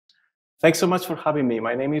Thanks so much for having me.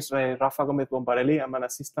 My name is Rafael Gomez-Bomabrelli. I'm an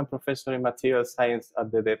assistant professor in material science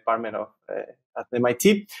at the Department of at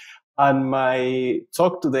MIT. And my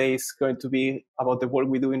talk today is going to be about the work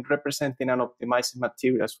we do in representing and optimizing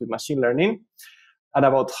materials with machine learning, and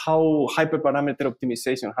about how hyperparameter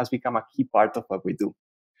optimization has become a key part of what we do.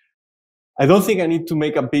 I don't think I need to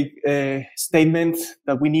make a big statement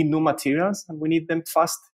that we need new materials and we need them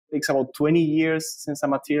fast. It takes about 20 years since a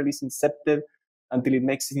material is incepted until it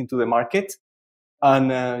makes it into the market.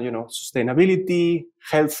 And, sustainability,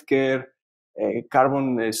 healthcare,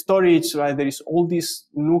 carbon storage, right? There is all these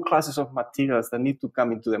new classes of materials that need to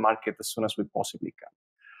come into the market as soon as we possibly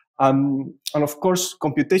can. And of course,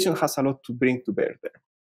 computation has a lot to bring to bear there.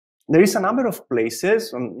 There is a number of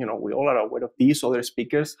places, and we all are aware of these, other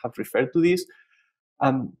speakers have referred to this.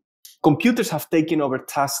 Computers have taken over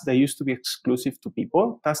tasks that used to be exclusive to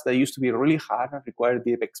people, tasks that used to be really hard and required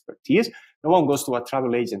deep expertise. No one goes to a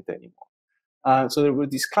travel agent anymore. So there were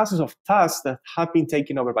these classes of tasks that have been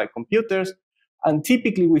taken over by computers. And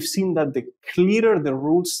typically we've seen that the clearer the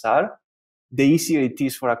rules are, the easier it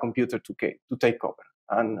is for a computer to take over.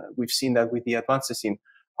 And we've seen that with the advances in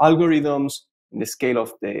algorithms, in the scale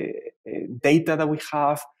of the data that we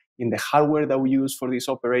have, in the hardware that we use for these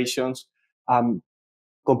operations.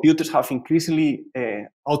 Computers have increasingly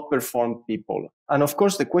outperformed people. And of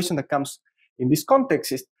course, the question that comes in this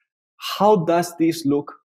context is, how does this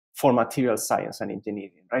look for material science and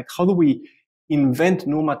engineering, right? How do we invent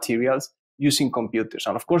new materials using computers?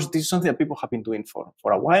 And of course, this is something that people have been doing for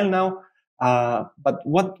a while now. But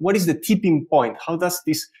what is the tipping point? How does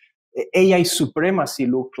this AI supremacy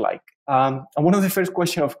look like? And one of the first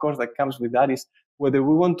questions, of course, that comes with that is whether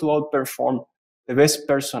we want to outperform the best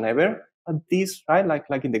person ever at this, right?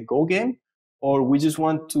 Like in the Go game, or we just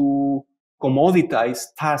want to commoditize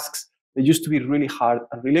tasks that used to be really hard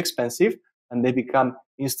and really expensive, and they become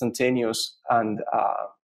instantaneous and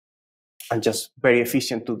just very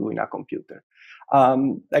efficient to do in a computer.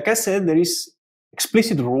 Like I said, there is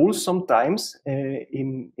explicit rules sometimes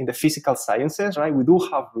in the physical sciences, right? We do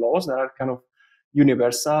have laws that are kind of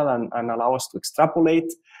universal and allow us to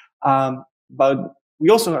extrapolate. But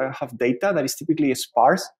we also have data that is typically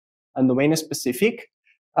sparse and domain specific.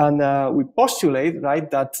 And we postulate, right,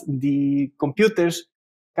 that the computers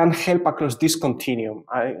can help across this continuum.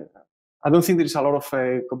 I don't think there is a lot of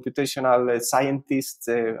computational scientists,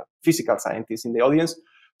 physical scientists in the audience,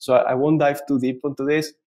 so I won't dive too deep into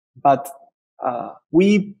this. But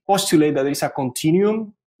we postulate that there is a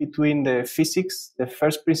continuum between the physics, the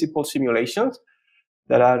first principle simulations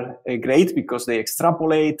that are great because they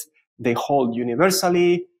extrapolate, they hold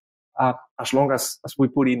universally, as long as we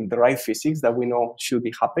put in the right physics that we know should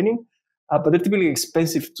be happening. But they're typically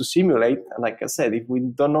expensive to simulate. And like I said, if we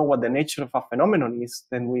don't know what the nature of a phenomenon is,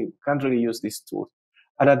 then we can't really use these tools.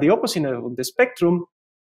 And at the opposite end of the spectrum,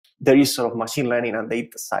 there is sort of machine learning and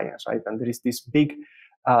data science, right? And there is this big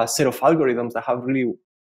set of algorithms that have really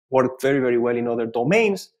worked very, very well in other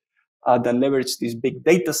domains that leverage these big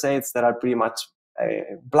data sets that are pretty much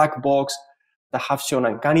black box, that have shown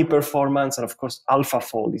uncanny performance. And of course,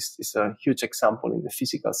 AlphaFold is a huge example in the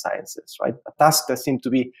physical sciences, right? A task that seemed to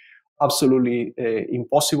be absolutely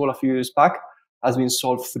impossible a few years back has been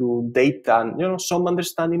solved through data and some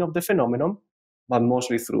understanding of the phenomenon, but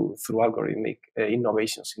mostly through algorithmic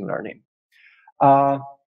innovations in learning.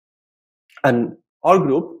 And our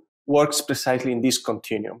group works precisely in this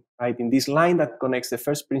continuum, right? In this line that connects the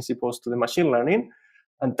first principles to the machine learning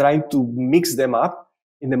and trying to mix them up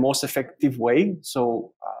in the most effective way.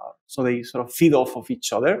 So they sort of feed off of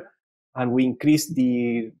each other, and we increase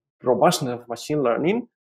the robustness of machine learning,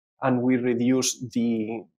 and we reduce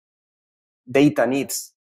the data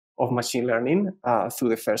needs of machine learning through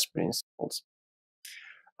the first principles.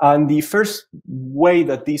 And the first way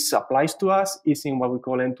that this applies to us is in what we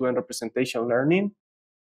call end-to-end representation learning.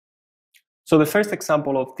 So the first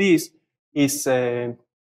example of this is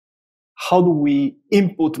how do we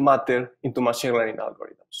input matter into machine learning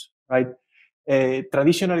algorithms, right?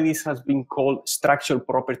 Traditionally, this has been called structural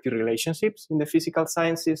property relationships in the physical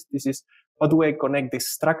sciences. This is how do I connect the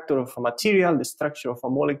structure of a material, the structure of a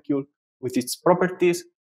molecule with its properties,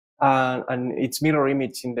 and its mirror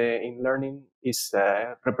image in learning is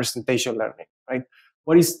representation learning, right?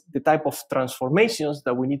 What is the type of transformations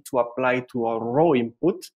that we need to apply to our raw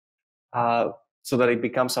input so that it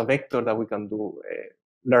becomes a vector that we can do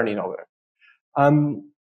learning over?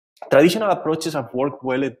 Traditional approaches have worked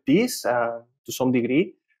well at this to some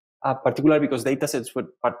degree, particularly because data sets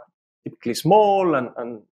are typically small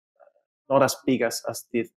and not as big as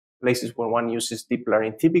the places where one uses deep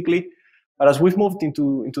learning typically. But as we've moved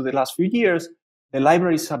into the last few years, the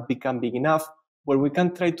libraries have become big enough where we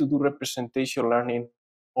can try to do representation learning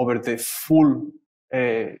over the full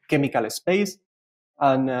chemical space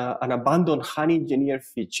and abandon unengineered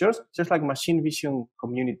features, just like machine vision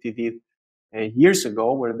community did years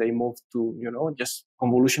ago, where they moved to just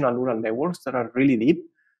convolutional neural networks that are really deep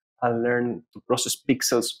and learn to process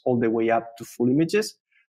pixels all the way up to full images.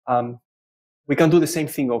 We can do the same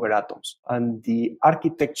thing over atoms. And the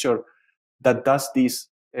architecture that does this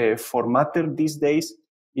for matter these days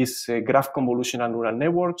is graph convolutional neural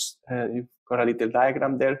networks. You've got a little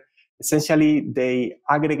diagram there. Essentially, they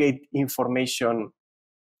aggregate information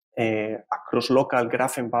across local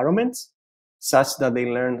graph environments such that they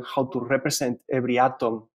learn how to represent every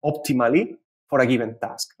atom optimally for a given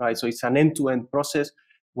task, right? So it's an end-to-end process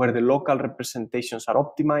where the local representations are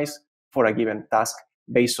optimized for a given task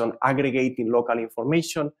based on aggregating local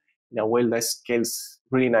information in a way that scales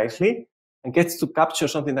really nicely and gets to capture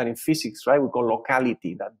something that in physics, right, we call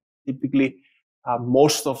locality, that typically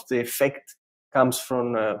most of the effect comes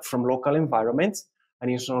from local environments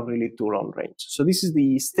and it's not really too long range. So this is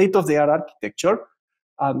the state-of-the-art architecture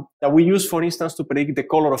that we use, for instance, to predict the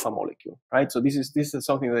color of a molecule, right? So this is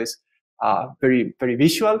something that is very, very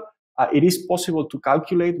visual. It is possible to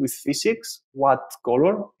calculate with physics what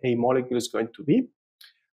color a molecule is going to be.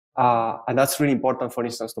 And that's really important, for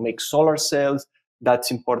instance, to make solar cells.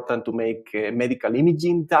 That's important to make medical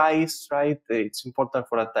imaging dyes, right? It's important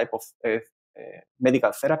for a type of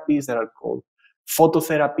medical therapies that are called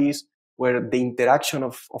phototherapies, where the interaction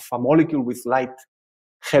of a molecule with light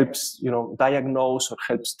helps, diagnose or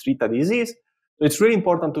helps treat a disease. So it's really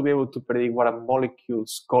important to be able to predict what a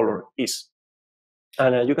molecule's color is.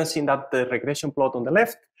 And you can see in that the regression plot on the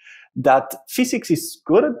left that physics is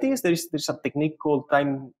good at this. There's a technique called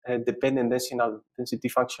time-dependent density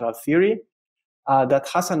functional theory that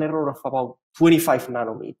has an error of about 25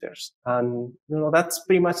 nanometers. And that's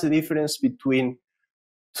pretty much the difference between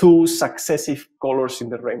two successive colors in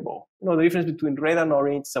the rainbow. The difference between red and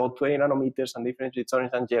orange is about 20 nanometers, and the difference between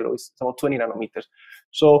orange and yellow is about 20 nanometers.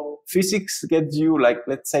 So physics gets you, like,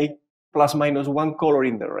 let's say, plus minus one color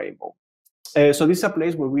in the rainbow. So this is a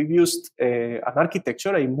place where we've used an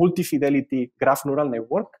architecture, a multi-fidelity graph neural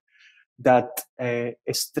network that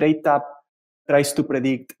straight up tries to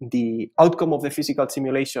predict the outcome of the physical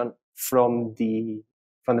simulation from the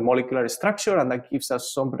molecular structure, and that gives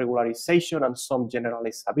us some regularization and some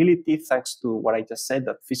generalizability thanks to what I just said,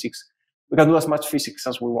 that physics, we can do as much physics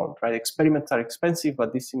as we want, right? Experiments are expensive,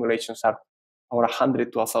 but these simulations are about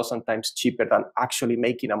 100 to 1,000 times cheaper than actually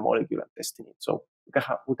making a molecule and testing it. So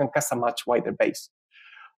we can cast a much wider base.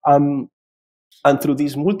 And through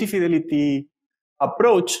this multi-fidelity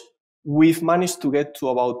approach, we've managed to get to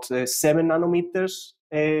about 7 nanometers.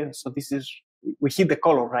 So this is, we hit the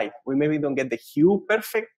color right. We maybe don't get the hue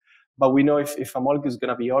perfect, but we know if a molecule is going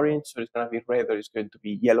to be orange or it's going to be red or it's going to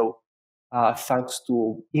be yellow, thanks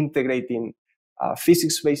to integrating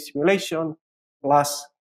physics-based simulation plus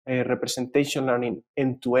representation learning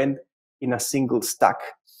end-to-end in a single stack.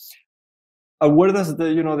 And where does the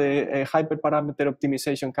hyperparameter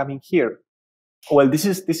optimization come in here? Well, this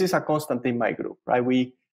is a constant in my group, right?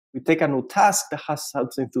 We take a new task that has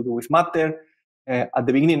something to do with matter. At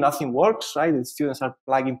the beginning, nothing works, right? The students are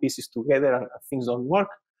plugging pieces together and things don't work.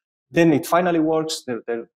 Then it finally works.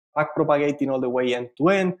 They're back propagating all the way end to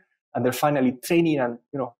end, and they're finally training. And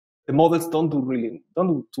the models don't do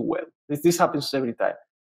too well. This happens every time.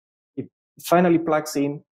 It finally plugs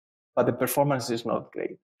in, but the performance is not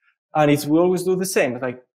great. And we always do the same.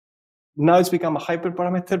 Like now, it's become a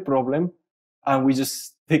hyperparameter problem, and we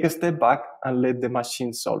just take a step back and let the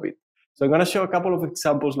machine solve it. So I'm going to show a couple of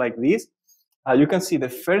examples like this. You can see the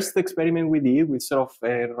first experiment we did with sort of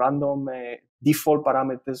random default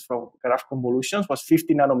parameters from graph convolutions was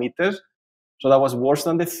 50 nanometers. So that was worse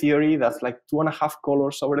than the theory. That's like 2.5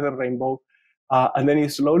 colors over the rainbow. And then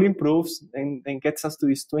it slowly improves and gets us to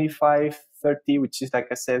this 25, 30, which is, like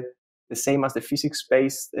I said, the same as the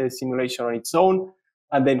physics-based simulation on its own.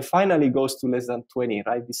 And then finally goes to less than 20,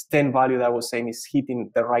 right? This 10 value that I was saying is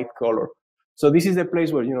hitting the right color. So this is the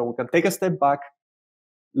place where, we can take a step back,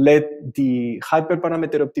 let the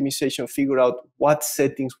hyperparameter optimization figure out what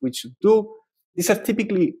settings we should do. These are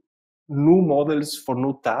typically new models for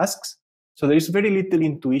new tasks. So there is very little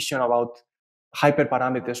intuition about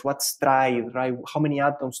hyperparameters, what stride, right? How many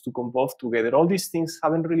atoms to convolve together. All these things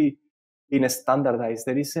haven't really been standardized.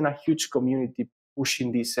 There isn't a huge community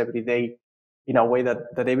pushing this every day in a way that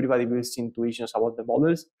everybody builds intuitions about the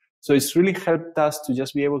models. So it's really helped us to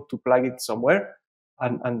just be able to plug it somewhere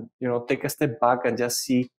and take a step back and just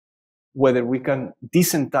see whether we can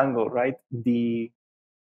disentangle, right, the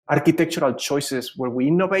architectural choices where we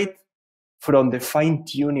innovate from the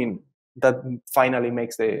fine-tuning that finally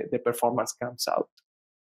makes the performance comes out.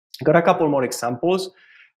 Got a couple more examples.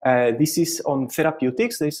 This is on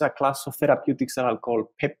therapeutics. There's a class of therapeutics that are called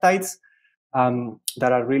peptides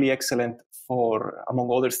that are really excellent for,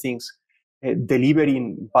 among other things,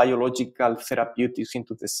 delivering biological therapeutics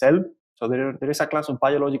into the cell. So there is a class of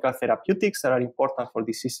biological therapeutics that are important for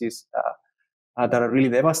diseases that are really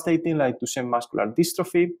devastating, like Duchenne muscular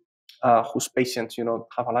dystrophy, whose patients,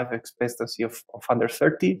 have a life expectancy of under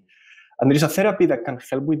 30. And there is a therapy that can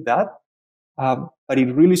help with that, but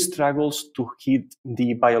it really struggles to hit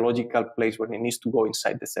the biological place where it needs to go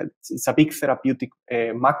inside the cell. It's a big therapeutic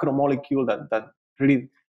macromolecule that really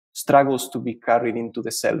struggles to be carried into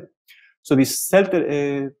the cell. So these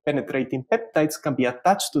cell-penetrating peptides can be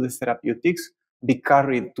attached to the therapeutics, be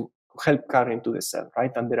carried to help carry into the cell,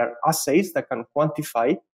 right? And there are assays that can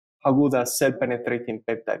quantify how good a cell-penetrating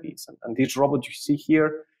peptide is. And this robot you see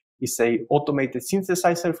here is an automated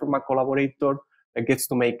synthesizer from a collaborator that gets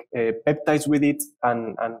to make peptides with it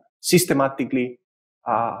and systematically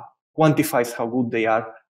quantifies how good they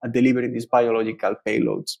are at delivering these biological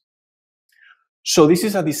payloads. So this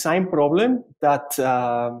is a design problem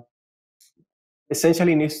that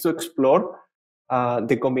essentially needs to explore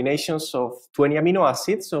the combinations of 20 amino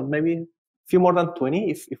acids, so maybe a few more than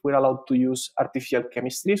 20 if we're allowed to use artificial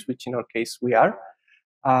chemistries, which in our case we are,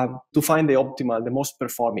 to find the optimal, the most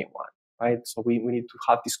performing one, right? So we need to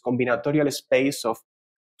have this combinatorial space of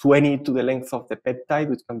 20 to the length of the peptide,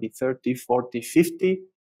 which can be 30, 40, 50.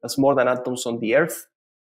 That's more than atoms on the Earth,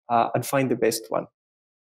 and find the best one.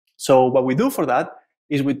 So what we do for that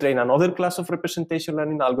is we train another class of representation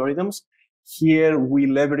learning algorithms. Here we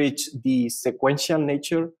leverage the sequential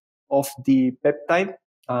nature of the peptide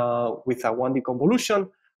with a 1D convolution,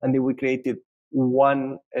 and then we created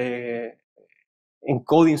one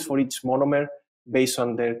encodings for each monomer based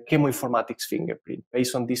on their chemoinformatics fingerprint,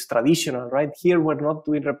 based on this traditional, right? Here we're not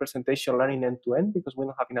doing representation learning end-to-end because we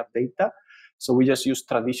don't have enough data. So we just use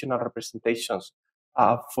traditional representations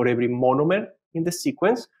for every monomer in the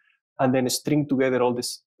sequence, and then string together all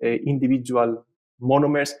these individual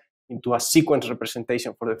monomers into a sequence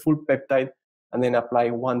representation for the full peptide, and then apply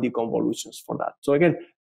 1D convolutions for that. So again,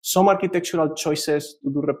 some architectural choices to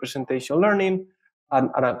do representation learning, and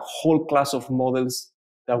a whole class of models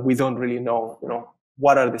that we don't really know,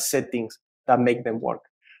 what are the settings that make them work.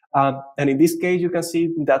 And in this case, you can see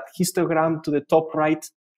that histogram to the top right.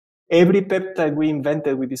 Every peptide we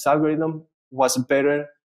invented with this algorithm was better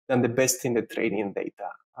than the best in the training data.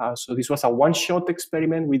 So this was a one-shot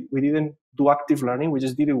experiment. We didn't do active learning. We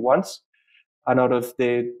just did it once. And out of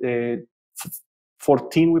the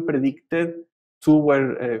 14 we predicted, 2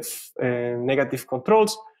 were negative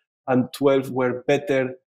controls, and 12 were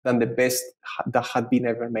better than the best that had been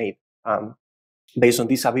ever made, based on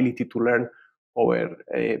this ability to learn over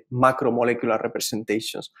macromolecular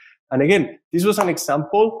representations. And again, this was an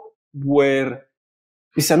example where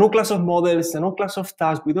it's a new class of models, a new class of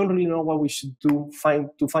tasks. We don't really know what we should do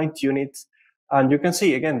to fine-tune it. And you can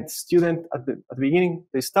see, again, the student at the beginning,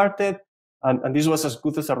 they started, and this was as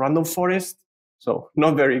good as a random forest, so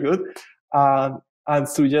not very good. And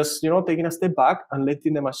through just, taking a step back and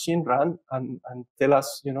letting the machine run and tell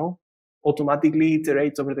us, automatically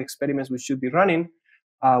iterate over the experiments we should be running,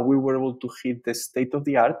 we were able to hit the state of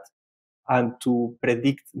the art and to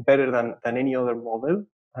predict better than any other model.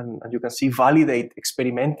 And you can see validate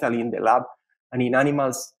experimentally in the lab and in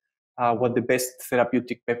animals what the best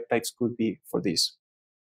therapeutic peptides could be for this.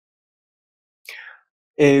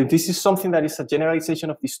 This is something that is a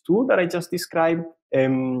generalization of this tool that I just described,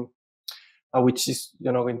 which is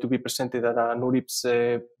going to be presented at a NURIP's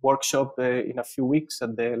workshop in a few weeks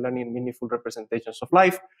at the Learning Meaningful Representations of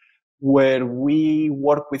Life, where we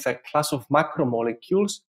work with a class of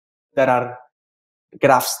macromolecules that are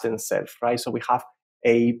graphs themselves, right? So we have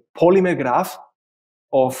a polymer graph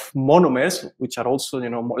of monomers, which are also,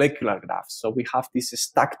 molecular graphs. So we have this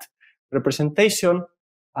stacked representation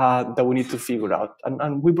that we need to figure out.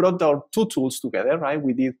 And we brought our two tools together, right?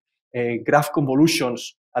 We did graph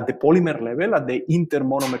convolutions at the polymer level, at the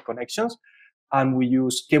intermonomer connections, and we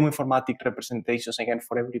use chemoinformatic representations again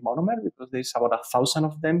for every monomer because there's about 1,000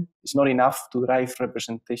 of them. It's not enough to drive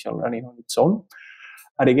representation learning on its own.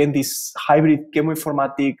 And again, this hybrid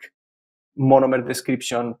chemoinformatic monomer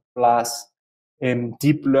description plus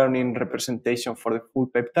deep learning representation for the full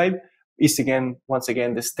peptide is once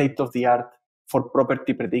again the state of the art for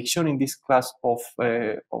property prediction in this class of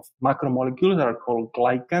macromolecules that are called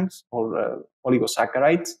glycans or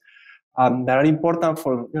oligosaccharides that are important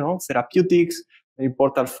for therapeutics, they're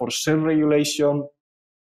important for cell regulation,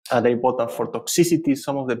 they're important for toxicity.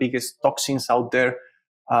 Some of the biggest toxins out there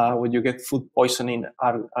when you get food poisoning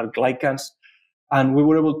are glycans. And we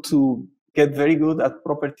were able to get very good at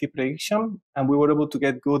property prediction, and we were able to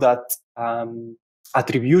get good at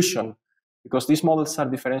attribution. Because these models are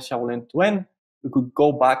differentiable end to end, we could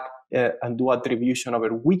go back and do attribution over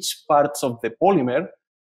which parts of the polymer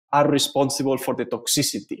are responsible for the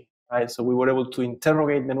toxicity, right? So we were able to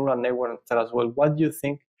interrogate the neural network and tell us, well, what do you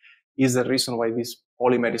think is the reason why this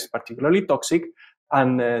polymer is particularly toxic?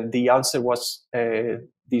 And the answer was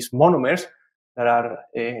these monomers that are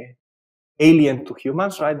alien to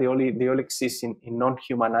humans, right? They only exist in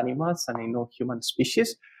non-human animals and in non-human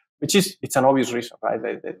species, which is, it's an obvious reason, right?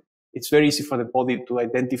 It's very easy for the body to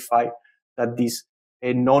identify that this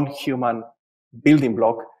non-human building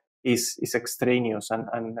block is extraneous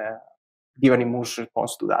and give an immune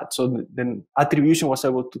response to that. So then attribution was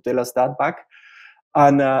able to tell us that back.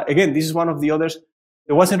 And again, this is one of the others.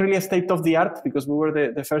 It wasn't really a state of the art because we were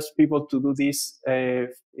the first people to do this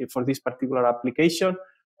for this particular application.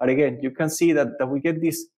 But again, you can see that we get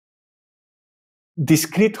these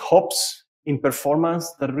discrete hops in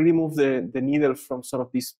performance that really move the needle from sort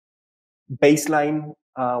of this baseline.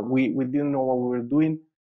 We didn't know what we were doing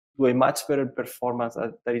to a much better performance.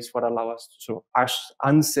 That is what allows us to sort of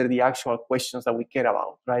answer the actual questions that we care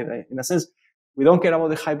about, right? In a sense, we don't care about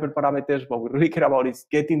the hyperparameters. What we really care about is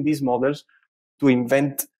getting these models to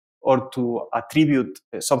invent or to attribute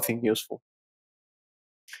something useful.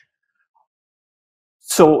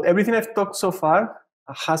 So everything I've talked so far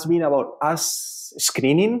has been about us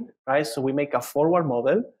screening, right? So we make a forward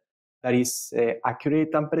model that is accurate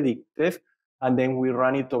and predictive, and then we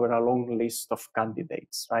run it over a long list of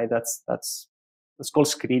candidates, right? That's called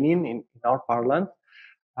screening in our parlance,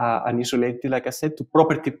 and it's related, like I said, to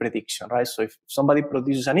property prediction, right? So if somebody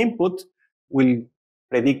produces an input, we'll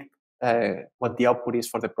predict what the output is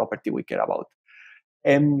for the property we care about.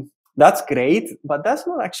 That's great, but that's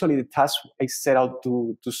not actually the task I set out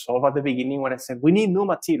to solve at the beginning when I said we need new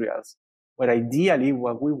materials, where ideally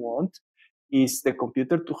what we want is the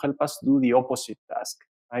computer to help us do the opposite task.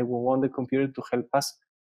 Right? We want the computer to help us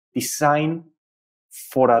design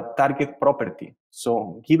for a target property.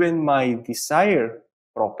 So given my desired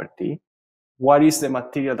property, what is the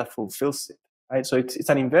material that fulfills it? Right? So it's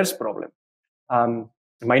an inverse problem.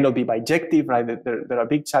 It might not be bijective, right? There are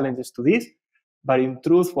big challenges to this. But in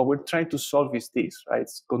truth, what we're trying to solve is this, right?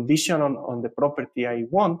 It's condition on the property I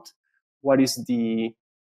want. What is the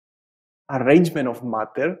arrangement of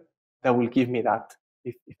matter that will give me that,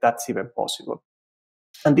 if that's even possible?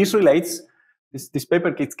 And this relates, this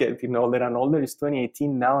paper keeps getting older and older. It's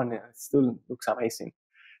 2018 now, and it still looks amazing.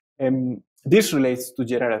 This relates to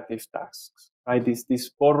generative tasks, right? This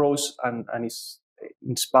borrows and is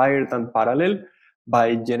inspired and parallel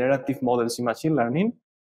by generative models in machine learning.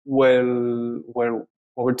 Well, where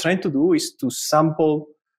what we're trying to do is to sample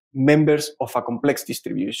members of a complex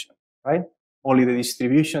distribution, right? Only the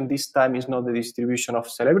distribution this time is not the distribution of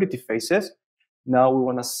celebrity faces. Now we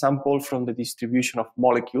want to sample from the distribution of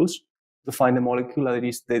molecules to find the molecule that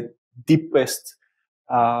is the deepest,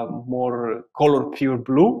 more color pure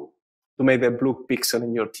blue to make the blue pixel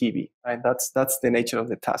in your TV, right? That's the nature of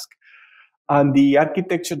the task. And the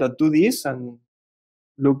architecture that do this and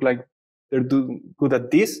look like they're good at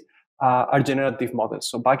this are generative models.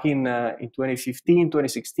 So back in 2015,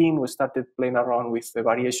 2016, we started playing around with the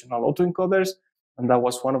variational autoencoders, and that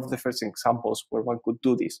was one of the first examples where one could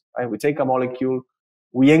do this. Right? We take a molecule,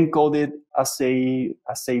 we encode it as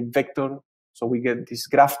a vector, so we get this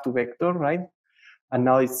graph to vector, right? And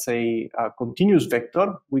now it's a continuous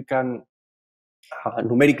vector. We can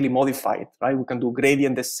numerically modify it, right? We can do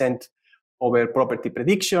gradient descent over property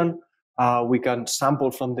prediction. We can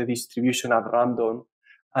sample from the distribution at random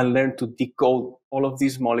and learn to decode all of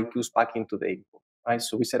these molecules back into the input, right?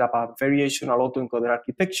 So we set up a variational autoencoder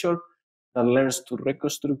architecture that learns to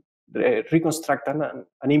reconstruct an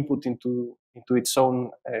input into its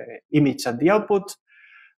own image at the output.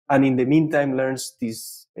 And in the meantime, learns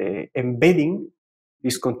this embedding,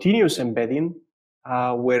 this continuous embedding,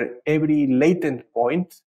 where every latent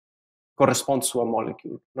point corresponds to a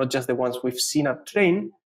molecule, not just the ones we've seen at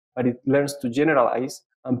train, but it learns to generalize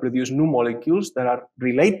and produce new molecules that are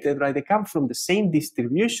related, right? They come from the same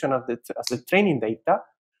distribution as the training data.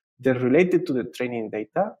 They're related to the training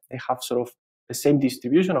data. They have sort of the same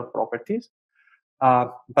distribution of properties,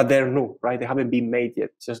 but they're new, right? They haven't been made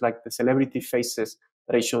yet. Just like the celebrity faces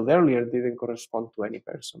that I showed earlier didn't correspond to any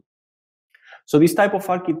person. So this type of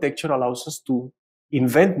architecture allows us to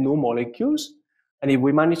invent new molecules. And if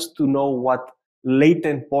we manage to know what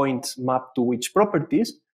latent points map to which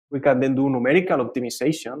properties, we can then do numerical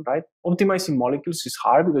optimization, right? Optimizing molecules is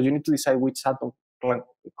hard because you need to decide which atom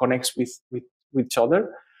connects with with each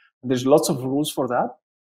other. There's lots of rules for that.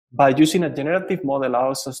 But using a generative model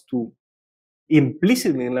allows us to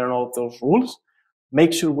implicitly learn all of those rules,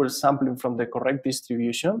 make sure we're sampling from the correct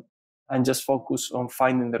distribution, and just focus on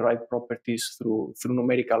finding the right properties through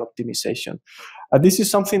numerical optimization. This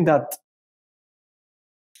is something that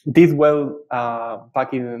did well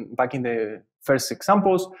back in the first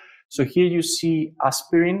examples. So here you see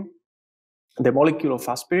aspirin, the molecule of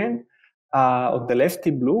aspirin on the left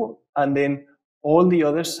in blue, and then all the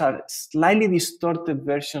others are slightly distorted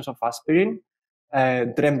versions of aspirin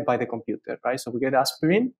dreamt by the computer, right? So we get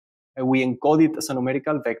aspirin, and we encode it as a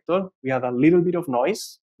numerical vector. We add a little bit of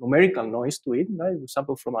noise, numerical noise to it, right? We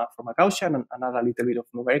sample from a Gaussian and add a little bit of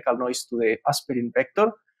numerical noise to the aspirin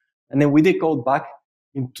vector, and then we decode back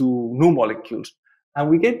into new molecules. And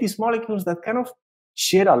we get these molecules that kind of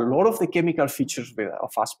share a lot of the chemical features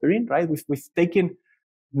of aspirin, right? We've taken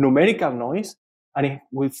numerical noise and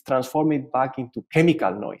we've transformed it back into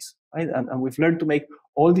chemical noise, right? And we've learned to make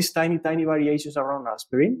all these tiny, tiny variations around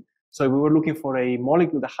aspirin. So we were looking for a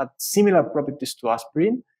molecule that had similar properties to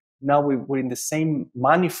aspirin. Now we're in the same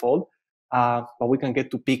manifold, but we can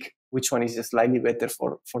get to pick which one is slightly better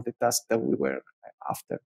for the task that we were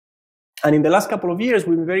after. And in the last couple of years,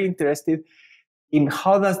 we've been very interested in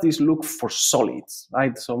how does this look for solids,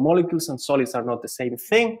 right? So molecules and solids are not the same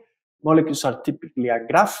thing. Molecules are typically a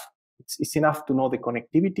graph. It's enough to know the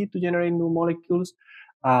connectivity to generate new molecules.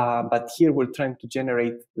 But here we're trying to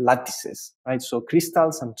generate lattices, right? So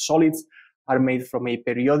crystals and solids are made from a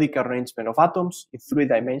periodic arrangement of atoms in 3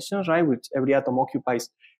 dimensions, right? Which every atom occupies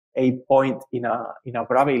a point in a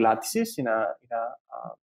Bravais lattices, in a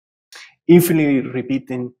infinitely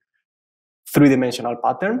repeating 3-dimensional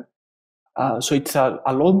pattern. So it's a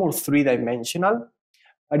lot more 3-dimensional,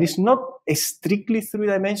 but it's not strictly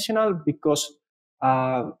 3-dimensional because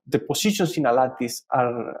the positions in a lattice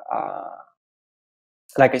are,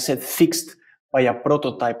 like I said, fixed by a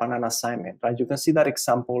prototype and an assignment, right? You can see that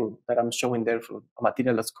example that I'm showing there for a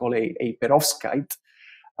material that's called a perovskite.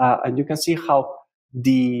 And you can see how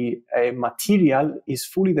the material is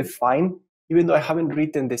fully defined, even though I haven't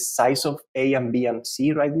written the size of A and B and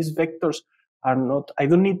C, right? These vectors are not, I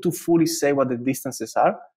don't need to fully say what the distances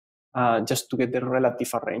are just to get the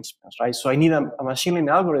relative arrangements, right? So I need a machine learning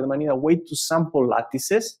algorithm. I need a way to sample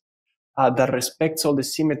lattices that respects all the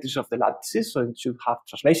symmetries of the lattices. So it should have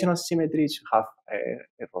translational symmetry, it should have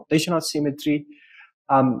a rotational symmetry,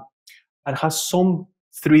 and has some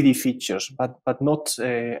 3D features, but not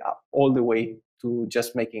all the way to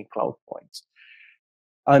just making cloud points.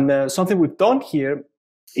 And something we've done here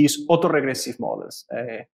is autoregressive models.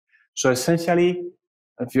 So essentially,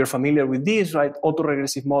 if you're familiar with this, right,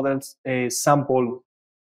 autoregressive models sample,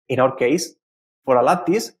 in our case, for a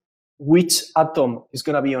lattice, which atom is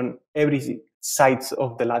going to be on every side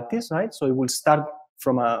of the lattice, right? So it will start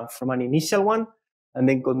from an initial one, and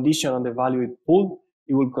then condition on the value it pulled,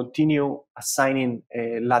 it will continue assigning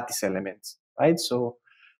lattice elements, right? So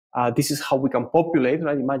this is how we can populate,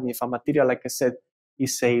 right? Imagine if a material, like I said,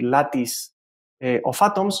 is a lattice of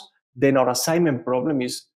atoms, then our assignment problem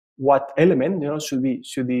is what element, should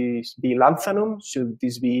this be lanthanum? Should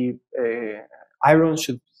this be iron?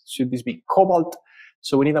 Should this be cobalt?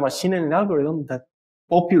 So we need a machine learning algorithm that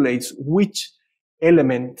populates which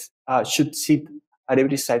element should sit at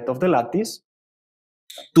every side of the lattice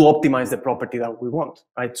to optimize the property that we want,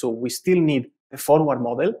 right? So we still need a forward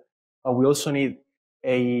model, but we also need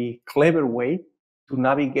a clever way to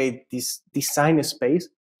navigate this design space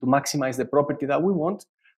to maximize the property that we want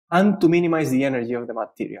and to minimize the energy of the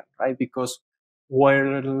material, right? Because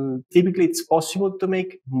where typically it's possible to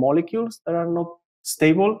make molecules that are not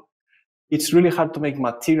stable, it's really hard to make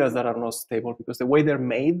materials that are not stable because the way they're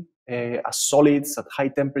made as solids at high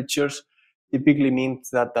temperatures typically means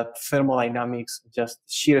that thermodynamics, just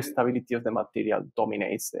sheer stability of the material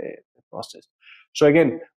dominates the process. So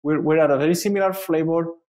again, we're at a very similar flavor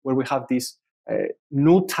where we have this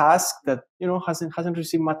new task that hasn't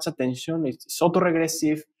received much attention. It's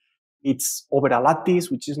autoregressive. It's over a lattice,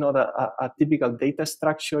 which is not a typical data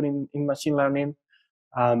structure in machine learning.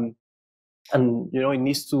 And it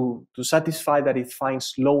needs to satisfy that it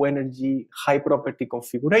finds low energy, high property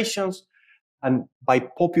configurations, and by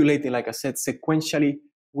populating, like I said, sequentially,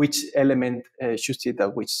 which element should sit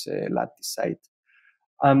at which lattice site.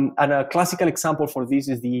 And a classical example for this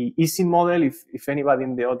is the Ising model. If anybody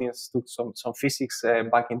in the audience took some physics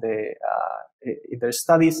back in their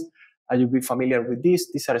studies, you'll be familiar with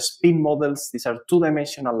this. These are spin models. These are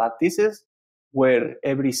 2-dimensional lattices where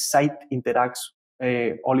every site interacts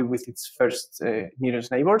only with its first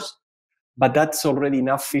nearest neighbors. But that's already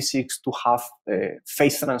enough physics to have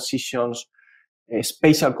phase transitions,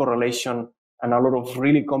 spatial correlation, and a lot of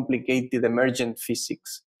really complicated emergent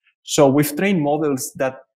physics. So we've trained models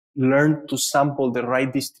that learn to sample the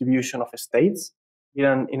right distribution of states in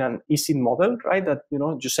an Ising model, right? That,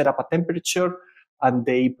 you set up a temperature and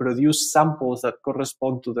they produce samples that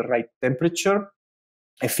correspond to the right temperature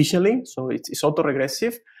efficiently. So it's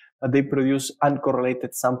autoregressive. They produce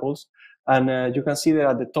uncorrelated samples. And you can see there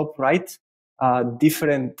at the top right,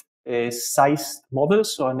 different sized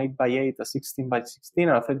models. So an 8 by 8, a 16 by 16,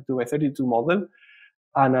 and a 32 by 32 model.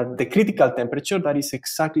 And at the critical temperature, that is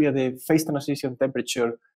exactly at the phase transition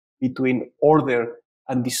temperature between order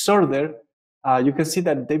and disorder, you can see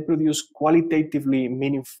that they produce qualitatively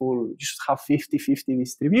meaningful. You should have 50-50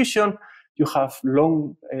 distribution. You have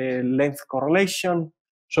long length correlation.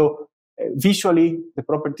 So visually, the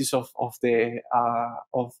properties of the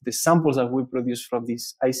samples that we produce from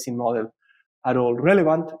this Ising model are all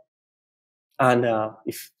relevant. And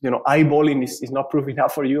if eyeballing is not proof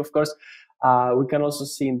enough for you, of course, we can also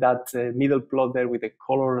see in that middle plot there with the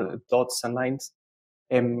color dots and lines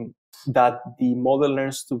that the model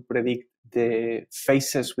learns to predict the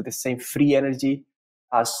phases with the same free energy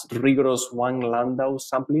as rigorous one Landau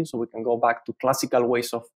sampling. So we can go back to classical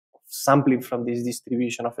ways of sampling from this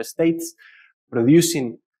distribution of states,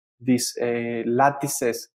 producing these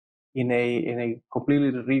lattices in a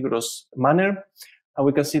completely rigorous manner. And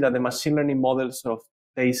we can see that the machine learning model sort of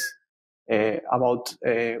takes about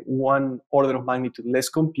 1 order of magnitude less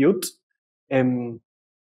compute and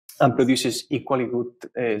produces equally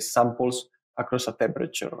good samples across a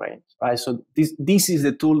temperature range, right? So this is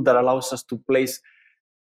the tool that allows us to place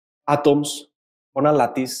atoms on a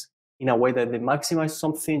lattice in a way that they maximize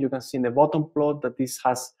something. You can see in the bottom plot that this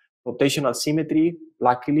has rotational symmetry,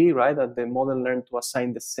 luckily, right? That the model learned to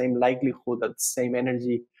assign the same likelihood at the same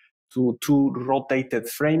energy to 2 rotated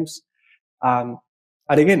frames. And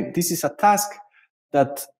again, this is a task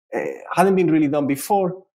that hadn't been really done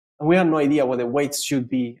before, and we have no idea what the weights should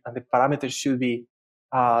be and the parameters should be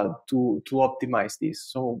to optimize this.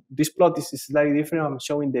 So this plot is slightly different. I'm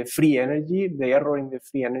showing the free energy, the error in the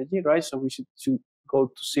free energy, right? So we should go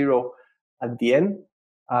to 0 at the end,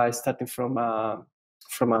 starting from a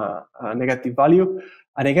negative value.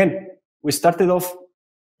 And again, we started off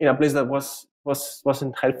in a place that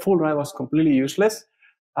wasn't helpful, right? It was completely useless.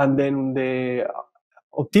 And then the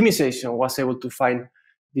optimization was able to find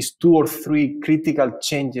these 2 or 3 critical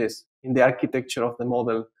changes in the architecture of the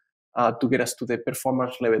model to get us to the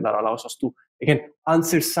performance level that allows us to, again,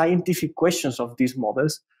 answer scientific questions of these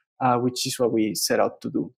models, which is what we set out to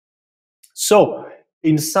do. So,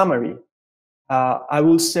 in summary, I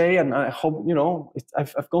will say, and I hope,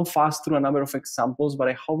 I've gone fast through a number of examples, but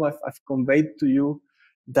I hope I've conveyed to you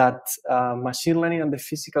that machine learning and the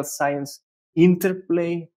physical science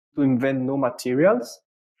interplay to invent new materials,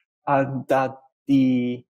 and that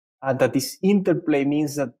this interplay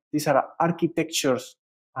means that these are architectures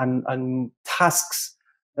and tasks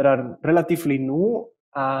that are relatively new,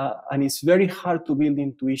 and it's very hard to build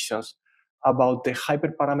intuitions about the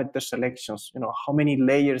hyperparameter selections. How many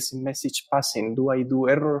layers in message passing? Do I do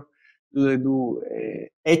error? Do I do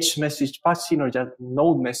edge message passing or just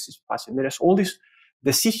node message passing? There's all these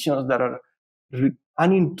decisions that are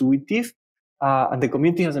unintuitive, and the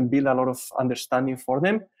community hasn't built a lot of understanding for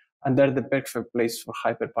them. And they're the perfect place for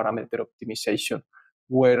hyperparameter optimization,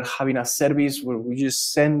 where having a service where we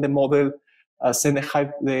just send the model, send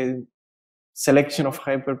the selection of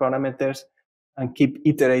hyperparameters, and keep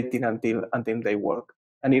iterating until they work.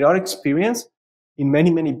 And in our experience, in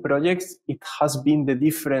many projects, it has been the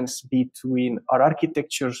difference between our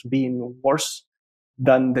architectures being worse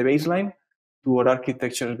than the baseline to our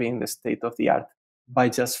architectures being the state of the art by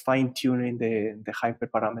just fine-tuning the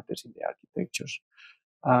hyperparameters in the architectures.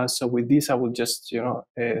 So with this, I will just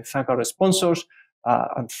thank our sponsors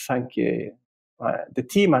and thank the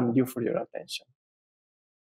team and you for your attention.